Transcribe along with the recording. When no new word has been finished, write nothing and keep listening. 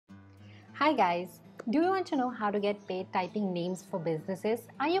Hi guys, do you want to know how to get paid typing names for businesses?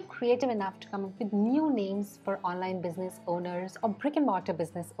 Are you creative enough to come up with new names for online business owners or brick and mortar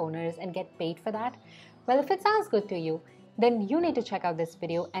business owners and get paid for that? Well, if it sounds good to you, then you need to check out this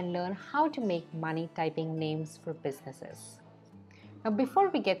video and learn how to make money typing names for businesses. Now, before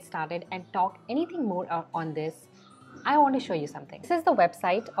we get started and talk anything more on this, I want to show you something. This is the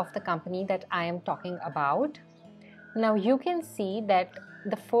website of the company that I am talking about. Now you can see that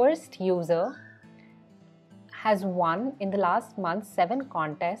the first user has won in the last month 7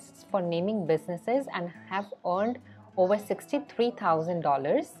 contests for naming businesses and have earned over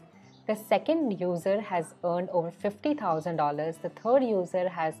 $63,000. The second user has earned over $50,000. The third user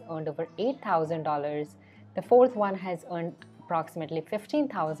has earned over $8,000. The fourth one has earned approximately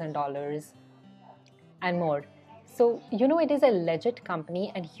 $15,000 and more. So, it is a legit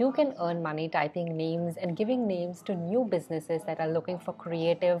company and you can earn money typing names and giving names to new businesses that are looking for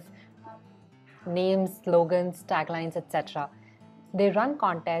creative names, slogans, taglines, etc. They run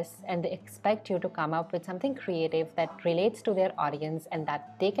contests and they expect you to come up with something creative that relates to their audience and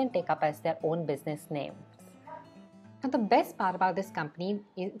that they can take up as their own business names. Now, the best part about this company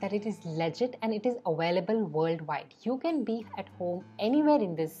is that it is legit and it is available worldwide. You can be at home anywhere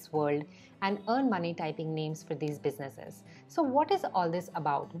in this world and earn money typing names for these businesses. So, what is all this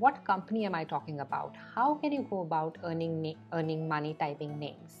about? What company am I talking about? How can you go about earning money typing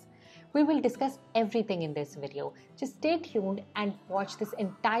names? We will discuss everything in this video. Just stay tuned and watch this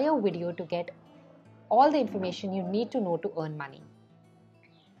entire video to get all the information you need to know to earn money.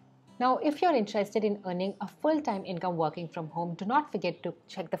 Now, if you're interested in earning a full-time income working from home, do not forget to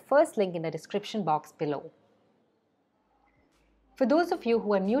check the first link in the description box below. For those of you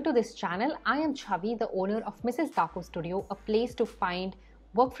who are new to this channel, I am Chavi, the owner of Mrs. Taco Studio, a place to find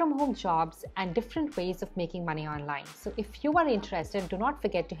work from home jobs and different ways of making money online. So if you are interested, do not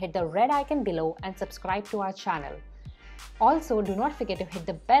forget to hit the red icon below and subscribe to our channel. Also, do not forget to hit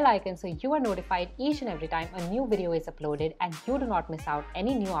the bell icon so you are notified each and every time a new video is uploaded and you do not miss out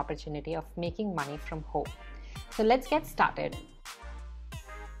any new opportunity of making money from home. So let's get started.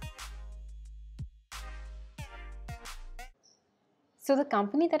 So the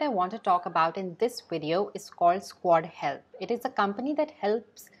company that I want to talk about in this video is called SquadHelp. It is a company that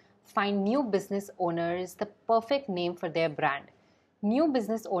helps find new business owners the perfect name for their brand. New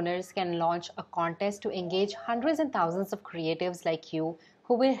business owners can launch a contest to engage hundreds and thousands of creatives like you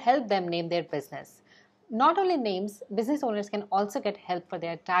who will help them name their business. Not only names, business owners can also get help for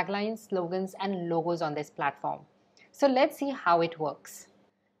their taglines, slogans, and logos on this platform. So let's see how it works.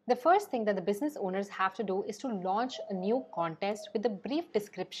 The first thing that the business owners have to do is to launch a new contest with a brief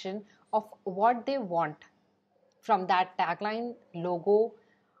description of what they want from that tagline, logo,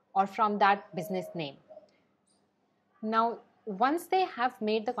 or from that business name. Now, once they have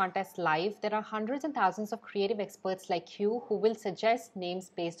made the contest live, there are hundreds and thousands of creative experts like you who will suggest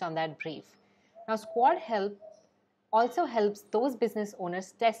names based on that brief. Now, SquadHelp also helps those business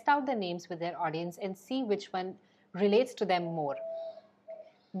owners test out the names with their audience and see which one relates to them more.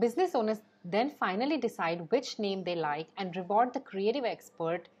 Business owners then finally decide which name they like and reward the creative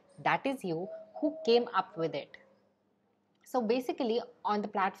expert, that is you, who came up with it. So basically, on the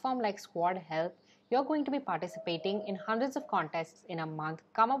platform like SquadHelp, you're going to be participating in hundreds of contests in a month,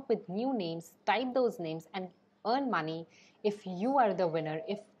 come up with new names, type those names, and earn money if you are the winner,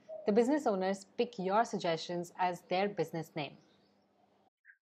 if the business owners pick your suggestions as their business name.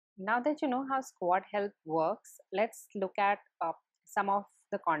 Now that you know how SquadHelp works, let's look at some of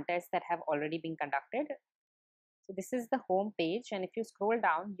the contests that have already been conducted. So this is the home page, and if you scroll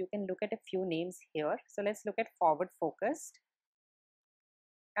down, you can look at a few names here. So let's look at Forward Focused.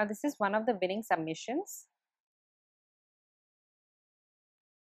 Now this is one of the winning submissions.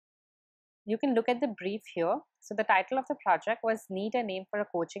 You can look at the brief here. So the title of the project was Need a Name for a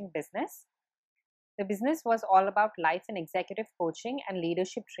Coaching Business. The business was all about life and executive coaching and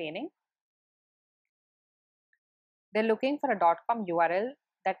leadership training. They're looking for a .com URL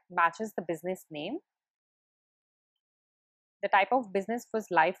that matches the business name. The type of business was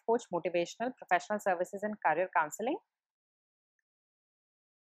life coach, motivational, professional services, and career counseling.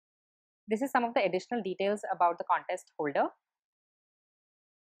 This is some of the additional details about the contest holder.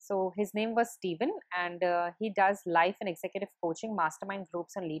 So his name was Steven, and he does life and executive coaching, mastermind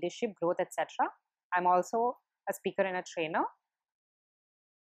groups on leadership, growth, etc. I'm also a speaker and a trainer.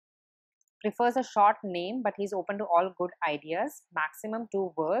 Prefers a short name, but he's open to all good ideas. Maximum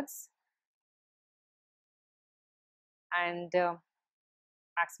 2 words. And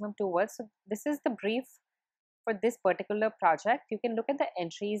maximum 2 words. So this is the brief for this particular project. You can look at the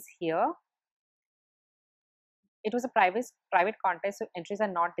entries here. It was a private contest, so entries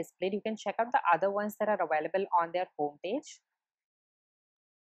are not displayed. You can check out the other ones that are available on their homepage.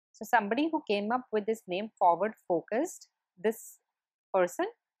 So somebody who came up with this name, forward focused, this person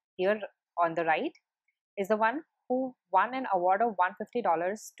here on the right is the one who won an award of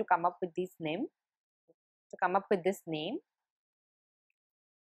 $150 to come up with this name.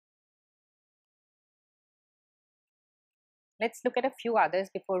 Let's look at a few others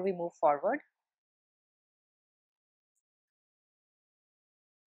before we move forward.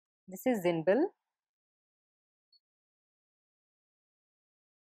 This is Zinbil.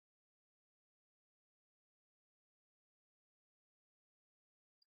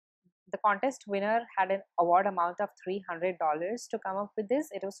 The contest winner had an award amount of $300 to come up with this.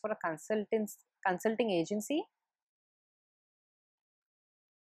 It was for a consulting agency.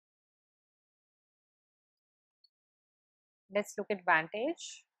 Let's look at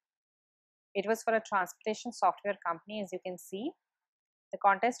Vantage. It was for a transportation software company. As you can see, the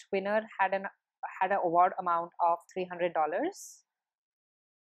contest winner had an award amount of $300.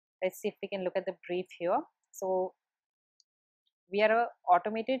 Let's see if we can look at the brief here. So we are a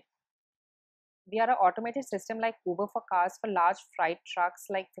automated system like Uber for cars for large freight trucks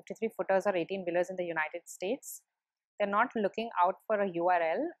like 53 footers or 18 wheelers in the United States. They're not looking out for a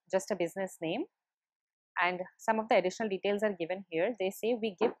URL, just a business name. And some of the additional details are given here. They say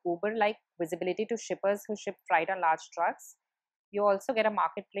we give Uber like visibility to shippers who ship freight on large trucks. You also get a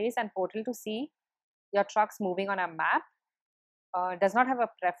marketplace and portal to see your trucks moving on a map. Does not have a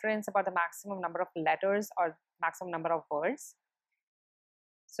preference about the maximum number of letters or maximum number of words.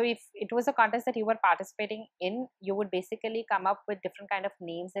 So if it was a contest that you were participating in, you would basically come up with different kind of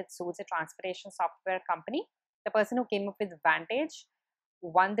names that suits a transportation software company. The person who came up with Vantage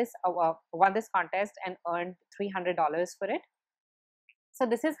won this contest and earned $300 for it. So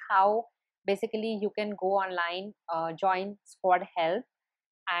this is how basically you can go online, join SquadHelp,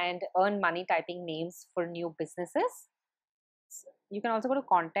 and earn money typing names for new businesses. You can also go to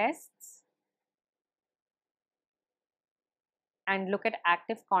contests and look at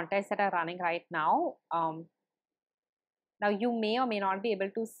active contests that are running right now. Now you may or may not be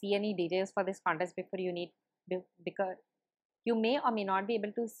able to see any details for this contest because you may or may not be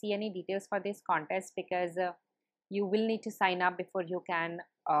able to see any details for this contest because you will need to sign up before you can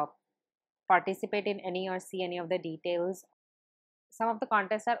participate in any or see any of the details. Some of the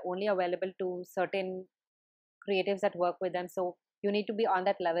contests are only available to certain creatives that work with them, so you need to be on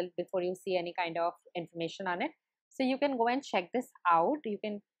that level before you see any kind of information on it. So you can go and check this out. You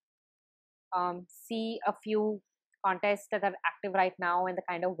can see a few contests that are active right now and the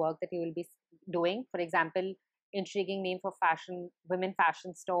kind of work that you will be doing. For example, intriguing name for women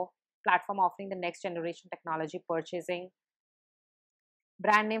fashion store, platform offering the next generation technology purchasing,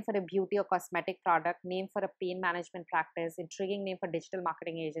 brand name for a beauty or cosmetic product, name for a pain management practice, intriguing name for digital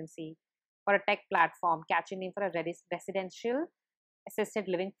marketing agency, for a tech platform, catchy name for a residential assisted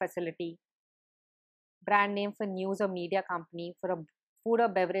living facility, brand name for news or media company, for a food or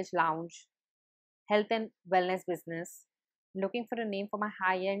beverage lounge, health and wellness business, looking for a name for my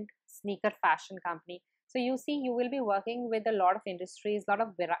high-end sneaker fashion company. So you see, you will be working with a lot of industries,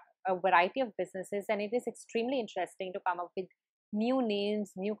 a variety of businesses, and it is extremely interesting to come up with new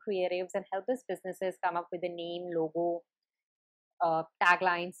names, new creatives, and help these businesses come up with a name, logo,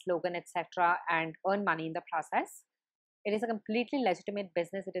 tagline, slogan, etc., and earn money in the process. It is a completely legitimate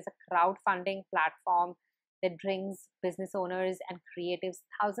business. It is a crowdfunding platform that brings business owners and creatives,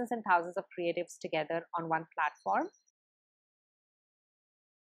 thousands and thousands of creatives together on one platform.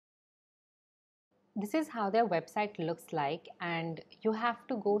 This is how their website looks like, and you have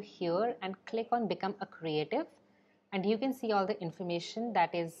to go here and click on become a creative, and you can see all the information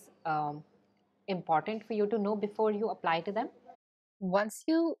that is important for you to know before you apply to them. Once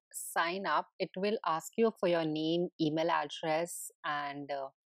you sign up, it will ask you for your name, email address, and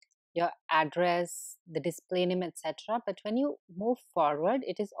your address, the display name, etc. But when you move forward,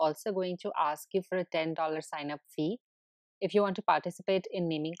 it is also going to ask you for a $10 sign up fee if you want to participate in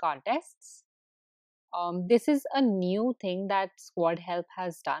naming contests. This is a new thing that SquadHelp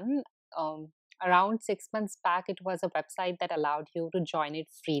has done. Around 6 months back, it was a website that allowed you to join it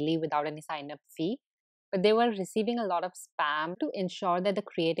freely without any sign up fee. But they were receiving a lot of spam. To ensure that the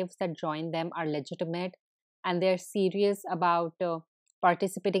creatives that join them are legitimate and they're serious about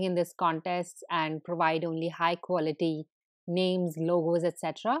participating in this contest and provide only high quality names, logos,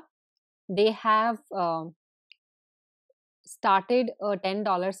 etc., they have started a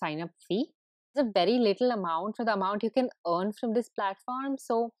 $10 sign up fee. It's a very little amount for the amount you can earn from this platform.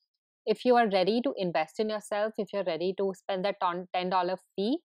 So if you are ready to invest in yourself, if you're ready to spend that $10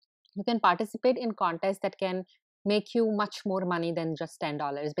 fee, you can participate in contests that can make you much more money than just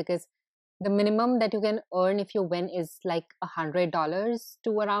 $10, because the minimum that you can earn if you win is like $100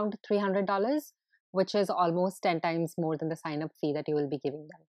 to around $300, which is almost 10 times more than the sign up fee that you will be giving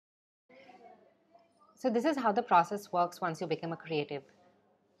them. So this is how the process works once you become a creative.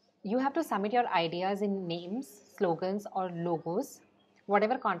 You have to submit your ideas in names, slogans, or logos,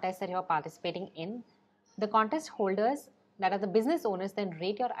 whatever contest that you're participating in. The contest holders, that are the business owners, then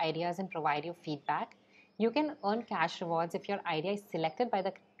rate your ideas and provide you feedback. You can earn cash rewards if your idea is selected by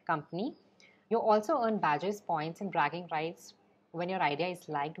the company. You also earn badges, points, and bragging rights when your idea is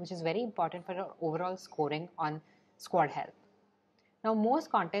liked, which is very important for your overall scoring on SquadHelp. Now,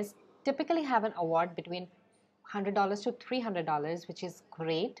 most contests typically have an award between $100 to $300, which is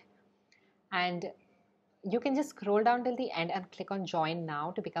great. And you can just scroll down till the end and click on join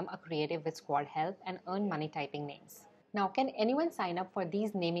now to become a creative with SquadHelp and earn money typing names. Now, can anyone sign up for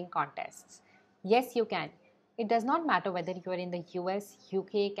these naming contests? Yes, you can. It does not matter whether you are in the US,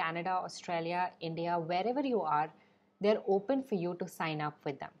 UK, Canada, Australia, India, wherever you are, they're open for you to sign up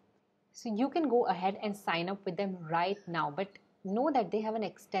with them. So you can go ahead and sign up with them right now, but know that they have an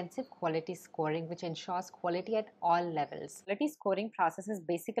extensive quality scoring which ensures quality at all levels. Quality scoring process is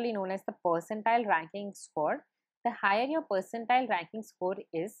basically known as the percentile ranking score. The higher your percentile ranking score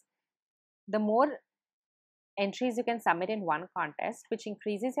is, the more entries you can submit in one contest, which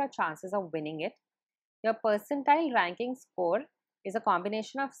increases your chances of winning it. Your percentile ranking score is a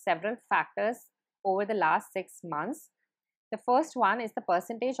combination of several factors over the last 6 months. The first one is the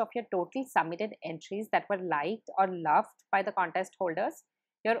percentage of your total submitted entries that were liked or loved by the contest holders,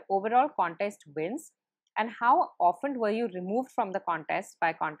 your overall contest wins, and how often were you removed from the contest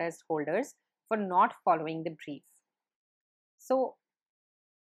by contest holders for not following the brief. So,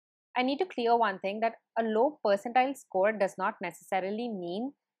 I need to clear one thing, that a low percentile score does not necessarily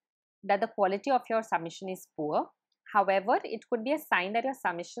mean that the quality of your submission is poor. However, it could be a sign that your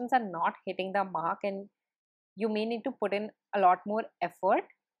submissions are not hitting the mark and you may need to put in a lot more effort.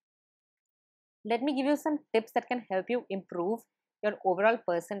 Let me give you some tips that can help you improve your overall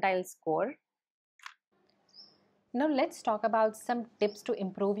percentile score. Now let's talk about some tips to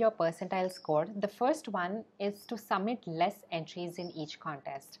improve your percentile score. The first one is to submit less entries in each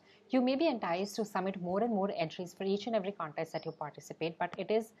contest. You may be enticed to submit more and more entries for each and every contest that you participate, but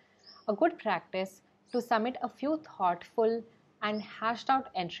it is a good practice to submit a few thoughtful and hashed out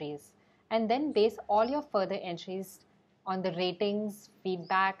entries and then base all your further entries on the ratings,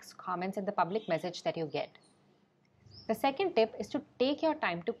 feedbacks, comments, and the public message that you get. The second tip is to take your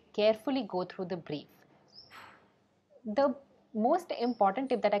time to carefully go through the brief. The most important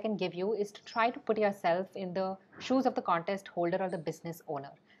tip that I can give you is to try to put yourself in the shoes of the contest holder or the business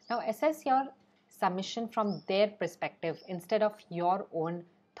owner. Now, assess your submission from their perspective instead of your own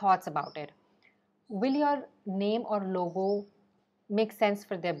thoughts about it. Will your name or logo make sense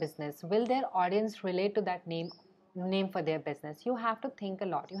for their business? Will their audience relate to that name for their business? You have to think a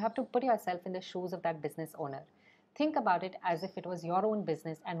lot. You have to put yourself in the shoes of that business owner. Think about it as if it was your own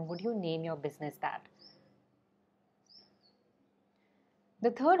business, and would you name your business that?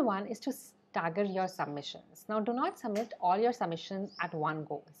 The third one is to stagger your submissions. Now, do not submit all your submissions at one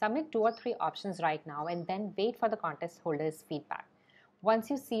go. Submit 2 or 3 options right now and then wait for the contest holder's feedback. Once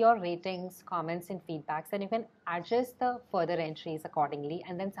you see your ratings, comments, and feedbacks, then you can adjust the further entries accordingly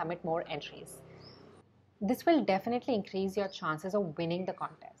and then submit more entries. This will definitely increase your chances of winning the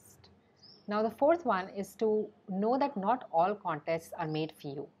contest. Now, the fourth one is to know that not all contests are made for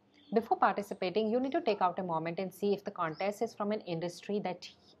you. Before participating, you need to take out a moment and see if the contest is from an industry that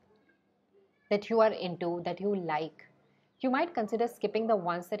you are into, that you like. You might consider skipping the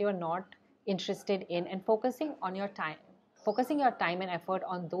ones that you are not interested in and focusing your time and effort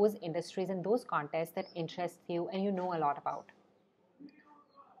on those industries and those contests that interest you and you know a lot about.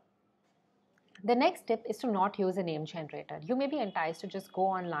 The next tip is to not use a name generator. You may be enticed to just go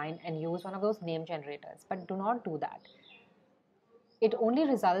online and use one of those name generators, but do not do that. It only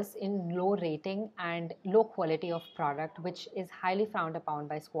results in low rating and low quality of product, which is highly frowned upon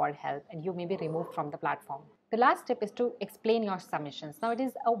by SquadHelp, and you may be removed from the platform. The last tip is to explain your submissions. Now, it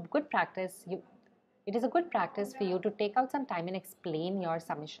is a good practice for you to take out some time and explain your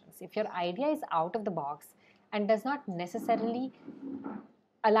submissions. If your idea is out of the box and does not necessarily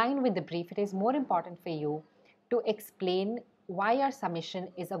align with the brief, it is more important for you to explain why your submission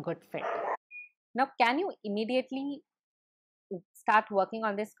is a good fit. Now, can you immediately start working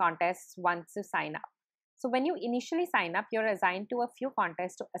on this contest once you sign up? So when you initially sign up, you're assigned to a few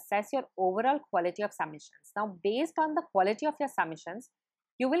contests to assess your overall quality of submissions. Now, based on the quality of your submissions,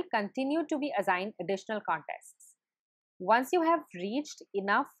 you will continue to be assigned additional contests. Once you have reached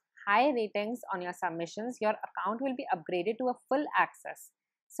enough high ratings on your submissions, your account will be upgraded to a full access.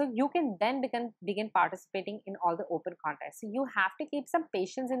 So you can then begin participating in all the open contests. So you have to keep some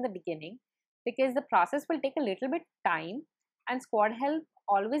patience in the beginning because the process will take a little bit time, and SquadHelp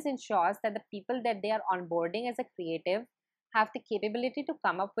always ensures that the people that they are onboarding as a creative have the capability to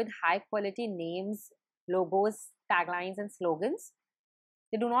come up with high quality names, logos, taglines, and slogans.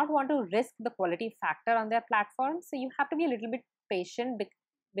 They do not want to risk the quality factor on their platform. So you have to be a little bit patient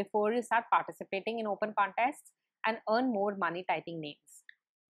before you start participating in open contests and earn more money typing names.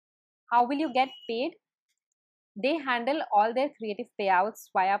 How will you get paid? They handle all their creative payouts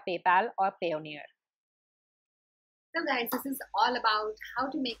via PayPal or Payoneer. So guys, this is all about how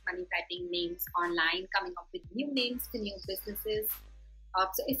to make money typing names online, coming up with new names to new businesses.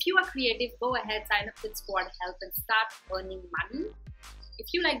 So if you are creative, go ahead, sign up with SquadHelp and start earning money. If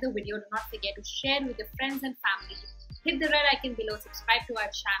you like the video, do not forget to share with your friends and family. Hit the red icon below, subscribe to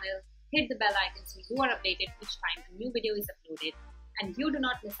our channel, hit the bell icon so you are updated each time a new video is uploaded, and you do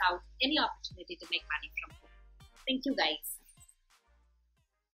not miss out any opportunity to make money from home. Thank you guys.